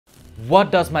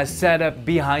What does my setup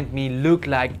behind me look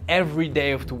like every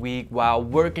day of the week while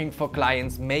working for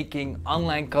clients, making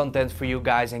online content for you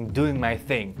guys and doing my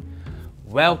thing?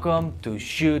 Welcome to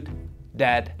Shoot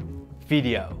That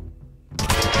Video.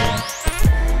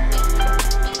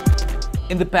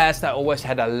 In the past, I always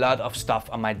had a lot of stuff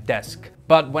on my desk.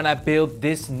 But when I built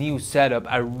this new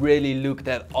setup, I really looked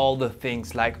at all the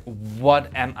things like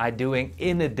what am I doing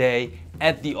in a day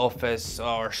at the office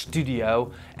or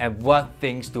studio and what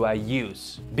things do I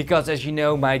use. Because as you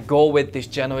know, my goal with this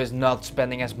channel is not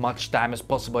spending as much time as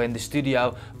possible in the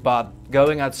studio, but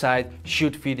going outside,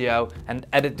 shoot video and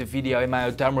edit the video in my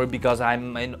hotel room because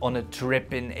I'm on a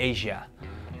trip in Asia,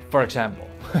 for example.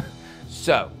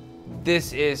 So,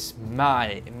 this is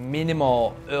my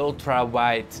minimal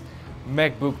ultra-wide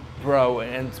MacBook Pro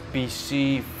and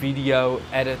PC video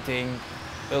editing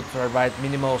ultra-wide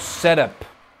minimal setup.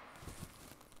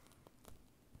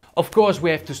 Of course,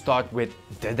 we have to start with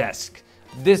the desk.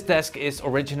 This desk is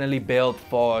originally built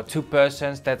for 2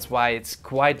 persons, that's why it's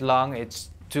quite long. It's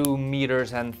 2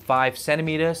 meters and 5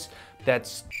 centimeters.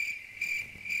 That's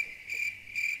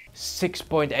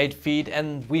 6.8 feet,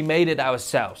 and we made it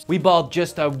ourselves. We bought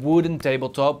just a wooden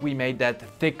tabletop. We made that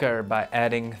thicker by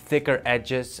adding thicker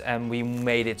edges, and we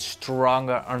made it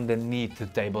stronger underneath the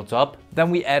tabletop.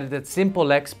 Then we added simple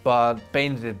legs but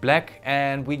painted it black,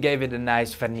 and we gave it a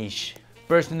nice varnish.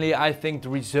 Personally, I think the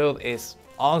result is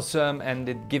awesome and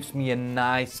it gives me a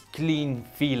nice clean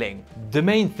feeling. The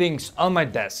main things on my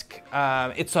desk,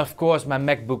 it's of course my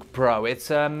MacBook Pro.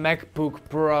 It's a MacBook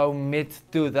Pro mid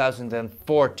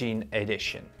 2014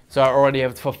 edition. So I already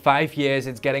have it for 5 years.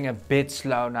 It's getting a bit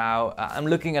slow now. I'm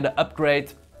looking at an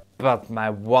upgrade, but my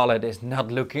wallet is not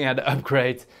looking at an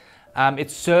upgrade. It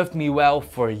served me well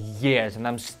for years and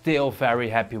I'm still very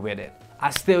happy with it. I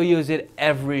still use it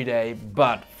every day,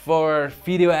 but for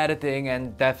video editing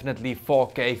and definitely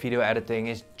 4K video editing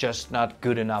is just not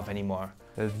good enough anymore.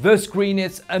 The screen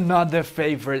is another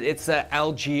favorite. It's a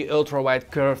LG ultra-wide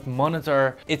curved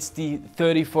monitor. It's the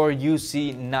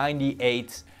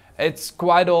 34UC98. It's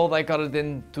quite old. I got it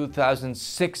in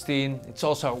 2016. It's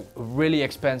also really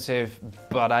expensive,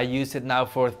 but I use it now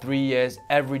for 3 years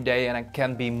every day and I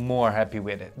can't be more happy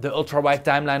with it. The ultra-wide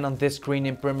timeline on this screen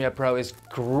in Premiere Pro is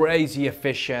crazy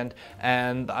efficient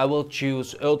and I will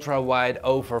choose ultra-wide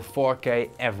over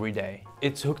 4K every day.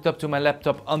 It's hooked up to my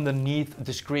laptop underneath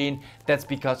the screen. That's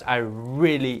because I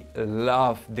really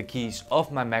love the keys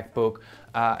of my MacBook.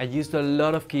 I used a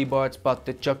lot of keyboards, but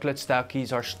the chocolate style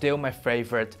keys are still my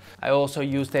favorite. I also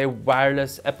used a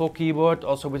wireless Apple keyboard,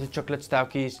 also with the chocolate style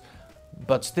keys,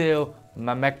 but still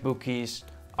my MacBook keys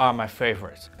are my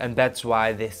favorite. And that's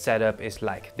why this setup is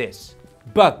like this.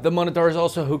 But the monitor is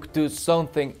also hooked to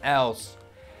something else,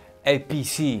 a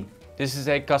PC. This is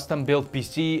a custom built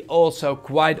PC, also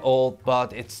quite old,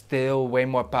 but it's still way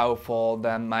more powerful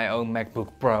than my own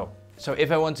MacBook Pro. So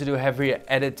if I want to do heavier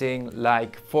editing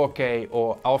like 4K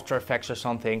or After Effects or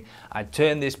something, I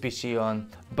turn this PC on.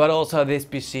 But also this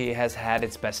PC has had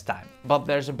its best time. But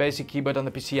there's a basic keyboard on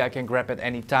the PC I can grab at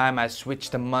any time. I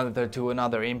switch the monitor to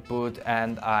another input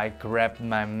and I grab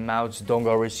my mouse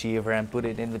dongle receiver and put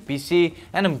it in the PC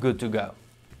and I'm good to go.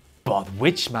 But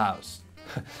which mouse?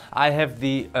 I have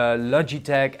the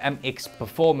Logitech MX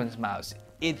Performance mouse.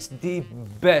 It's the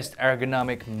best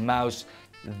ergonomic mouse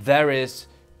there is,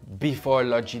 before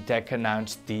Logitech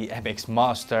announced the MX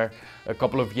Master a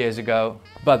couple of years ago.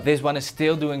 But this one is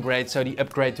still doing great, so the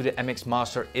upgrade to the MX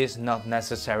Master is not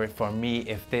necessary for me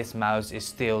if this mouse is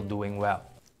still doing well.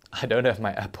 I don't have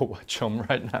my Apple Watch on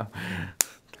right now.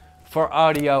 For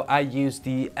audio, I use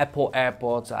the Apple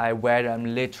AirPods. I wear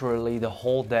them literally the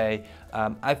whole day.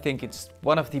 I think it's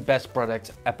one of the best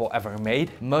products Apple ever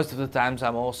made. Most of the times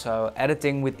I'm also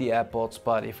editing with the AirPods,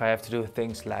 but if I have to do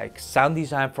things like sound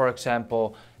design, for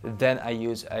example, then I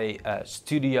use a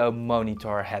studio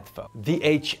monitor headphone. The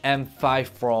HM5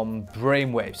 from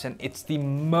Brainwaves, and it's the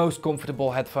most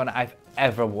comfortable headphone I've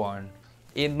ever worn.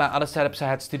 In my other setups I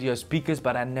had studio speakers,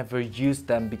 but I never used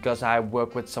them because I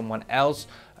work with someone else,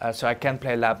 so I can't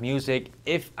play loud music.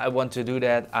 If I want to do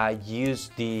that, I use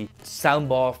the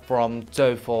soundbar from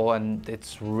Teufel and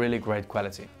it's really great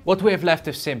quality. What we have left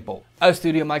is simple. A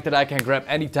studio mic that I can grab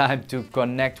anytime to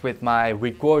connect with my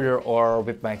recorder or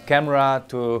with my camera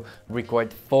to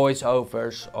record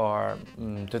voiceovers or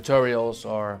tutorials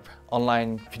or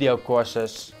online video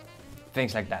courses,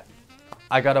 things like that.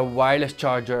 I got a wireless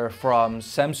charger from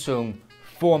Samsung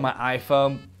for my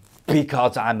iPhone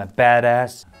because I'm a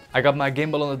badass. I got my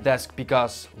gimbal on the desk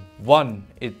because one,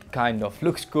 it kind of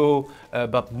looks cool,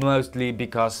 but mostly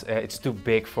because it's too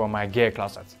big for my gear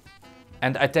closet.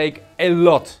 And I take a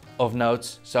lot of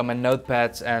notes, so my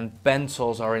notepads and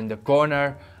pencils are in the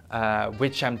corner,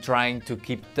 which I'm trying to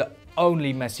keep the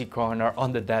only messy corner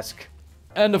on the desk.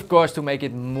 And of course, to make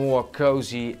it more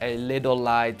cozy, a little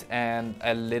light and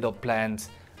a little plant,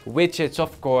 which is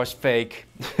of course fake.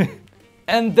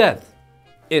 And that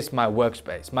is my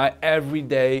workspace, my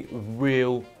everyday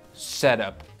real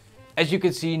setup. As you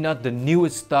can see, not the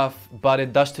newest stuff, but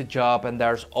it does the job and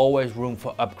there's always room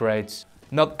for upgrades.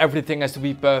 Not everything has to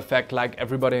be perfect like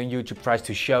everybody on YouTube tries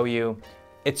to show you.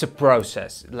 It's a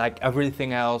process, like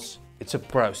everything else, it's a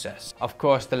process. Of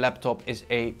course, the laptop is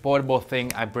a portable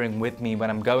thing I bring with me when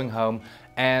I'm going home.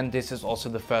 And this is also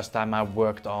the first time I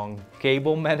worked on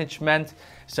cable management.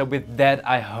 So with that,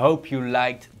 I hope you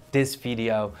liked this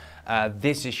video.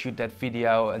 This is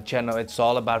ShootThatVideo channel. It's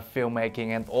all about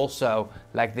filmmaking and also,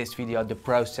 like this video, the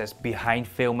process behind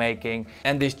filmmaking.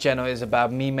 And this channel is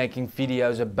about me making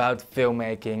videos about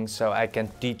filmmaking so I can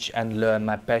teach and learn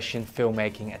my passion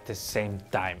filmmaking at the same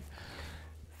time.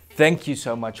 Thank you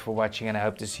so much for watching and I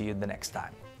hope to see you the next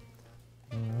time.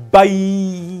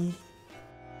 Bye!